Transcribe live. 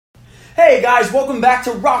Hey guys, welcome back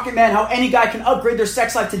to Rocket Man, how any guy can upgrade their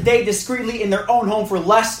sex life today discreetly in their own home for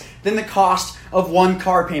less than the cost of one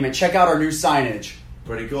car payment. Check out our new signage.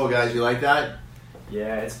 Pretty cool, guys. You like that?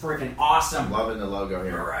 Yeah, it's freaking awesome. I'm loving the logo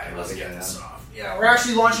here. All right, let's get this off. Yeah, we're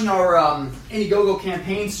actually launching our Indiegogo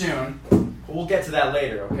campaign soon. We'll get to that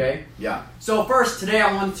later, okay? Yeah. So first, today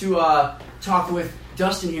I wanted to talk with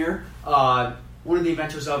Dustin here, one of the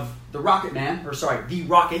inventors of the Rocket. The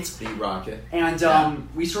Rocket.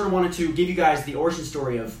 And we sort of wanted to give you guys the origin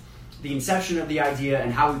story of the inception of the idea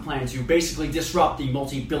and how we plan to basically disrupt the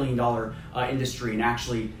multi-billion-dollar industry and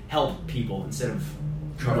actually help people instead of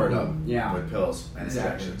Cover it up with pills and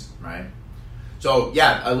Exactly. injections, right? So,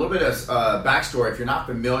 yeah, a little bit of backstory. If you're not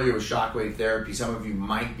familiar with shockwave therapy, some of you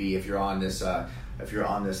might be if you're on this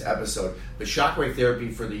episode. But shockwave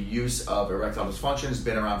therapy for the use of erectile dysfunction has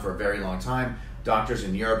been around for a very long time. Doctors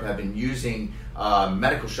in Europe have been using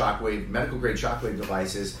medical grade shockwave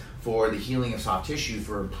devices for the healing of soft tissue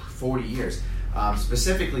for 40 years.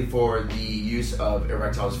 Specifically for the use of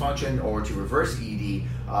erectile dysfunction or to reverse ED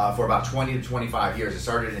for about 20 to 25 years. It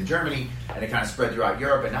started in Germany and it kind of spread throughout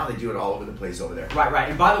Europe, and now they do it all over the place over there. Right.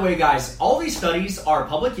 And by the way, guys, all these studies are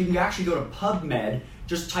public. You can actually go to PubMed.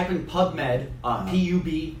 Just type in PubMed,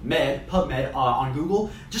 P-U-B-Med, PubMed on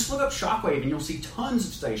Google. Just look up shockwave and you'll see tons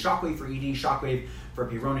of studies. Shockwave for ED, shockwave for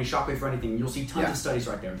Peyronie, shockwave for anything. You'll see tons of studies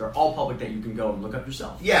right there. They're all public that you can go and look up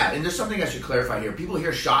yourself. Yeah, and there's something I should clarify here. People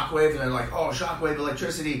hear shockwave and they're like, oh, shockwave,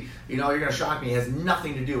 electricity, you're going to shock me. It has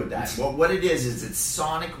nothing to do with that. Well, what it is it's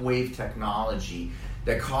sonic wave technology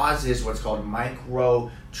that causes what's called micro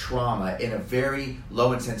trauma in a very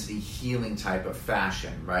low intensity healing type of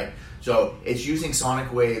fashion, right? So it's using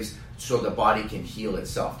sonic waves so the body can heal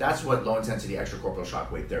itself. That's what low intensity extracorporeal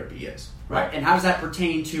shockwave therapy is. Right, and how does that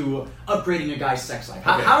pertain to upgrading a guy's sex life?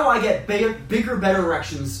 How do I get bigger, better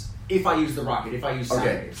erections if I use the Rocket, if I use sound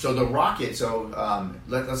waves? So the Rocket,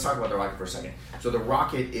 let's talk about the Rocket for a second. So the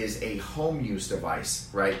Rocket is a home use device,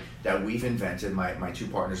 right, that we've invented, my two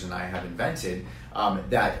partners and I have invented,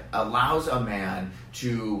 that allows a man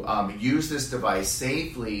to use this device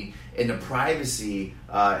safely in the privacy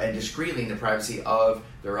and discreetly in the privacy of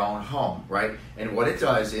their own home, right? And what it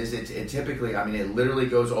does is it typically, it literally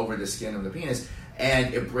goes over the skin of the penis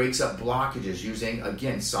and it breaks up blockages using,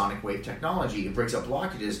 again, sonic wave technology. It breaks up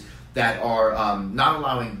blockages that are not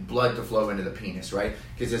allowing blood to flow into the penis, right?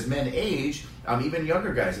 Because as men age, even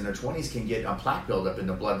younger guys in their 20s can get plaque buildup in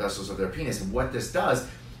the blood vessels of their penis. And what this does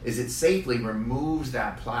is it safely removes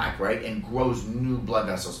that plaque, right, and grows new blood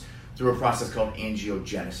vessels through a process called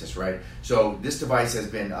angiogenesis, right? So this device has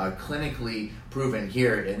been clinically proven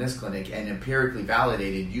here in this clinic and empirically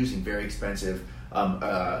validated using very expensive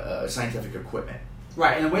scientific equipment.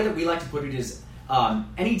 Right, and the way that we like to put it is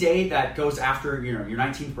any day that goes after your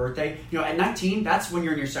 19th birthday, at 19, that's when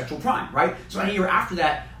you're in your sexual prime, right? So any year after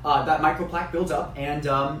that, that microplaque builds up and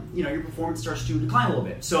your performance starts to decline a little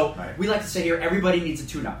bit. So we like to say here, everybody needs a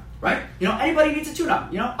tune-up, right? Anybody needs a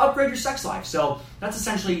tune-up, upgrade your sex life. So that's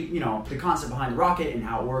essentially, the concept behind the Rocket and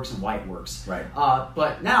how it works and why it works. Right.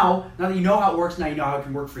 But now that you know how it works, now you know how it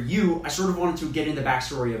can work for you, I sort of wanted to get into the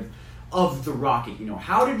backstory of the Rocket.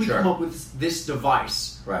 How did we come up with this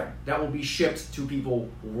device that will be shipped to people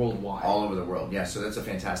worldwide? All over the world, yeah. So that's a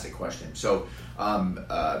fantastic question. So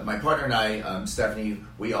my partner and I, Stephanie,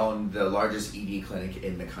 we own the largest ED clinic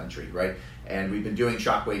in the country, right? And we've been doing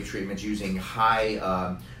shockwave treatments using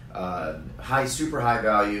super high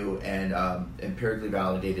value and empirically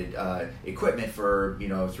validated equipment for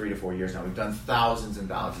 3 to 4 years now. We've done thousands and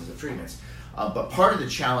thousands of treatments. But part of the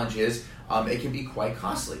challenge is it can be quite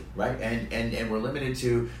costly, right? And we're limited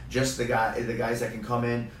to just the guys that can come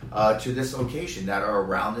in to this location that are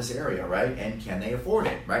around this area, right? And can they afford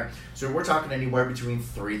it, right? So we're talking anywhere between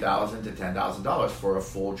 $3,000 to $10,000 for a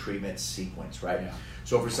full treatment sequence, right? Yeah.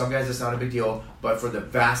 So for some guys, it's not a big deal, but for the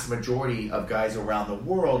vast majority of guys around the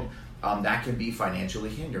world, that can be financially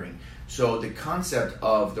hindering. So the concept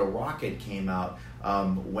of the Rocket came out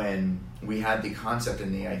when we had the concept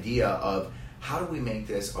and the idea of how do we make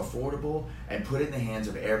this affordable and put it in the hands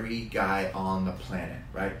of every guy on the planet,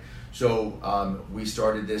 right? So we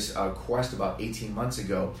started this quest about 18 months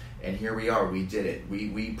ago, and here we are. We did it.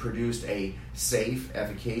 We produced a safe,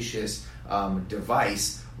 efficacious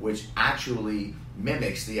device which actually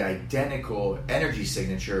mimics the identical energy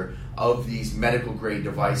signature of these medical grade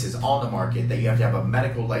devices on the market that you have to have a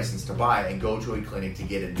medical license to buy and go to a clinic to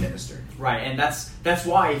get administered. Right, and that's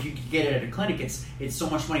why if you can get it at a clinic, it's so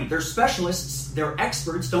much money. They're specialists, they're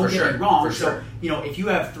experts. Don't get me wrong. So if you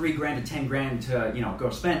have $3,000 to $10,000 to go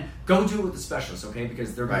spend, go do it with the specialist, okay?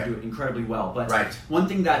 Because they're going to do it incredibly well. But one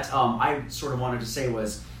thing that I sort of wanted to say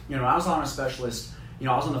was, I was on a specialist.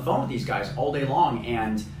 I was on the phone with these guys all day long,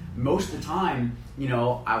 and most of the time,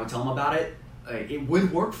 I would tell them about it. It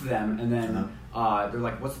would work for them, and then they're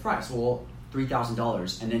like, "What's the price?" Well,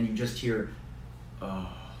 $3,000, and then you just hear,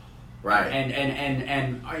 right,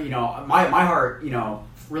 and my heart,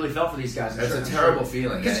 really felt for these guys. It's a terrible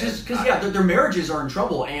feeling because their marriages are in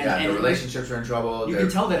trouble, and their relationships are in trouble. You can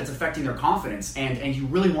tell that it's affecting their confidence, and you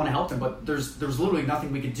really want to help them, but there's literally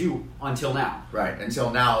nothing we could do until now. Right,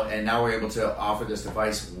 until now, and now we're able to offer this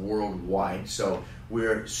device worldwide. So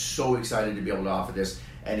we're so excited to be able to offer this,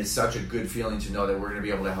 and it's such a good feeling to know that we're going to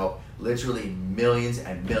be able to help literally millions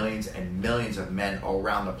and millions and millions of men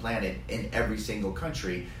around the planet in every single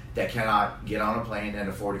country that cannot get on a plane and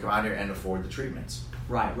afford to come out here and afford the treatments.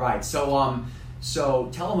 Right. So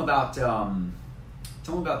tell them about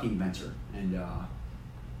the inventor and.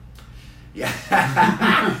 Yeah,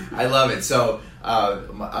 I love it. So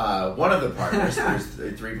one of the partners, there's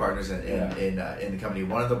 3 partners in the company.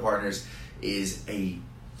 One of the partners is a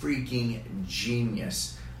freaking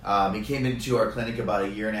genius. He came into our clinic about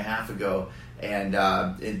 1.5 years ago, and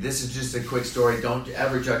this is just a quick story. Don't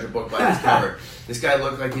ever judge a book by its cover. This guy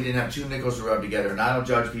looked like he didn't have 2 nickels to rub together, and I don't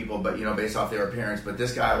judge people, but based off their appearance. But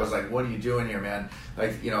this guy was like, "What are you doing here, man?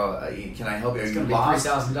 Like, can I help you? Are you lost?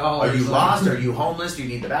 Are you lost? Are you homeless? Do you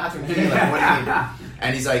need the bathroom key? Like, what do you need?"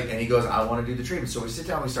 And he's like, and he goes, "I want to do the treatment." So we sit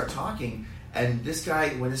down, and we start talking, and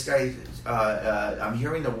when this guy, I'm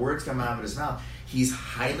hearing the words come out of his mouth. He's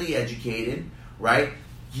highly educated, right?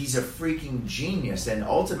 He's a freaking genius, and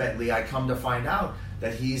ultimately, I come to find out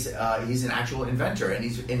that he's an actual inventor, and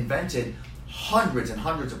he's invented hundreds and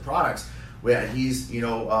hundreds of products where he's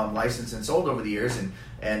licensed and sold over the years,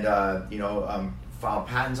 and filed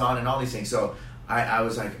patents on, and all these things. So I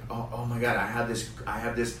was like, oh my God, I have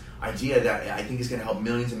this idea that I think is going to help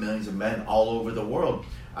millions and millions of men all over the world.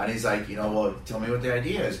 And he's like, well, tell me what the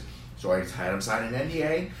idea is. So I had him sign an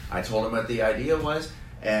NDA. I told him what the idea was.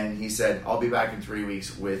 And he said, "I'll be back in 3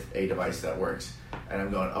 weeks with a device that works." And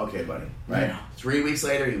I'm going, "Okay, buddy." Right? Yeah. 3 weeks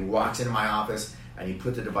later, he walks into my office and he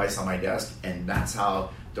put the device on my desk, and that's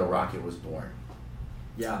how the rocket was born.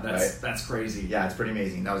 Yeah, that's crazy. Yeah, it's pretty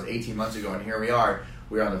amazing. That was 18 months ago, and here we are.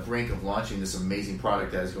 We're on the brink of launching this amazing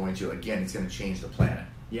product that is going to, again, it's going to change the planet.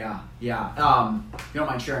 Yeah. You don't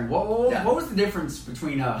mind sharing? What was the difference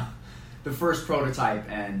between the first prototype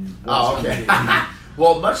and? Okay.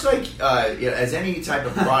 Well, much like as any type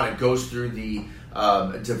of product goes through the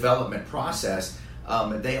development process,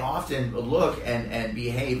 they often look and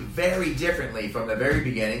behave very differently from the very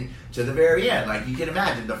beginning to the very end. Like you can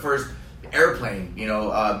imagine, the first airplane,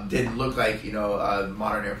 didn't look like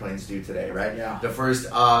modern airplanes do today, right? Yeah. The first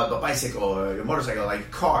bicycle or a motorcycle, like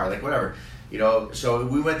car, like whatever, So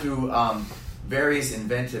we went through various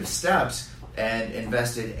inventive steps and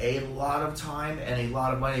invested a lot of time and a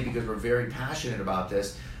lot of money, because we're very passionate about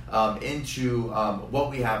this, into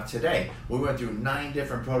what we have today. We went through 9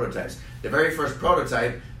 different prototypes. The very first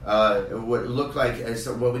prototype would look like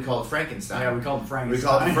what we call a Frankenstein. Yeah, we called it Frankenstein. We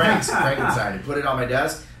called it Frankenstein. And put it on my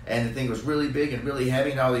desk, and the thing was really big and really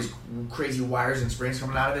heavy, and all these crazy wires and springs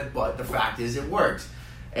coming out of it. But the fact is, it worked.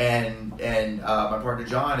 And my partner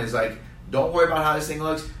John is like, "Don't worry about how this thing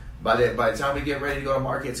looks. By the time we get ready to go to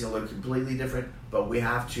market, it's going to look completely different, but we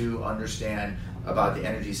have to understand about the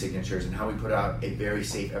energy signatures and how we put out a very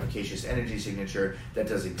safe, efficacious energy signature that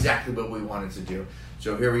does exactly what we want it to do."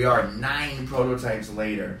 So here we are, 9 prototypes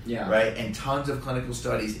later, right? And tons of clinical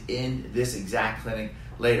studies in this exact clinic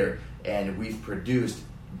later, and we've produced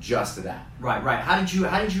just that. Right. How did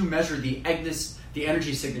you measure the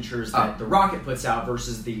energy signatures that the rocket puts out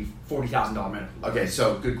versus the $40,000 medical? Okay,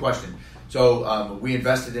 so good question. So we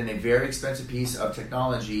invested in a very expensive piece of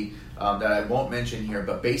technology that I won't mention here,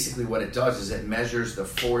 but basically what it does is it measures the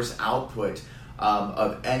force output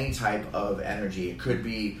of any type of energy. It could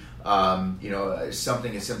be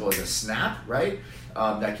something as simple as a snap, right?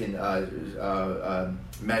 That can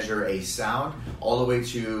measure a sound, all the way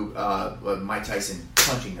to Mike Tyson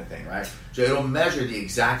punching the thing, right? So it'll measure the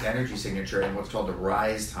exact energy signature and what's called the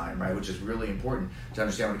rise time, right? Which is really important to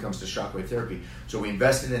understand when it comes to shockwave therapy. So we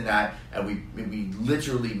invested in that, and we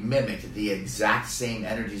literally mimicked the exact same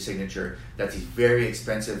energy signature that these very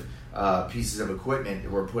expensive pieces of equipment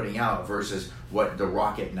we're putting out versus what the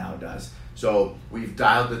rocket now does. So we've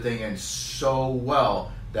dialed the thing in so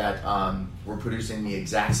well that we're producing the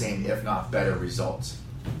exact same, if not better, results.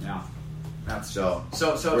 Yeah. So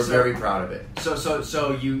we're very proud of it.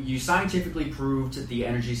 So you scientifically proved the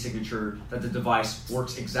energy signature that the device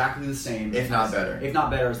works exactly the same, if not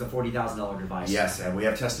better as the $40,000 device. Yes, and we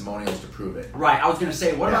have testimonials to prove it. Right. I was going to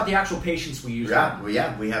say, what about the actual patients we use? We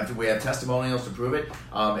have testimonials to prove it.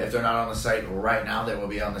 If they're not on the site right now, they will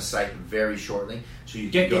be on the site very shortly. So you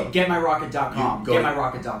getmyrocket.com.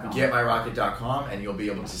 Getmyrocket.com. Getmyrocket.com, and you'll be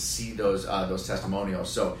able to see those testimonials.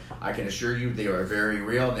 So I can assure you, they are very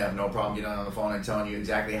real. And they have no problem getting on the phone and telling you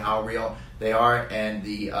exactly how real they are and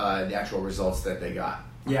the actual results that they got.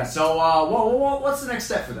 Yeah. So what's the next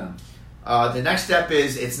step for them? The next step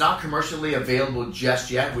is it's not commercially available just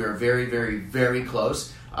yet. We are very, very, very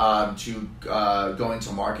close to going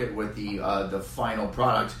to market with the final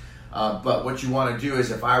product. But what you want to do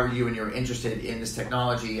is, if I were you and you're interested in this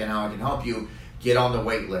technology and how it can help you, get on the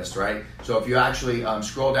wait list, right? So if you actually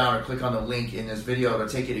scroll down or click on the link in this video, it'll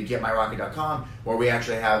take you to getmyrocket.com, where we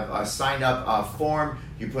actually have a sign up form.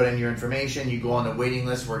 You put in your information, you go on the waiting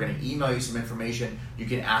list. We're going to email you some information. You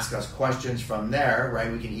can ask us questions from there,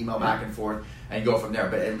 right? We can email back and forth and go from there.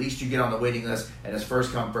 But at least you get on the waiting list, and it's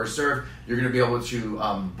first come, first serve. You're going to be able to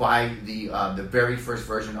buy the very first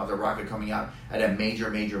version of the Rocket coming out at a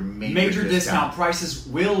major discount. Prices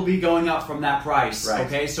will be going up from that price. Right.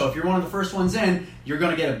 Okay, so if you're one of the first ones in, you're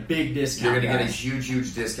going to get a big discount. You're going to get a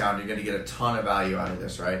huge discount. You're going to get a ton of value out of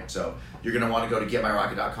this, right? So you're going to want to go to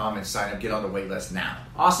getmyrocket.com and sign up. Get on the wait list now.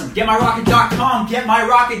 Awesome. Getmyrocket.com.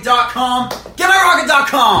 Getmyrocket.com.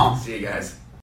 Getmyrocket.com. See you guys.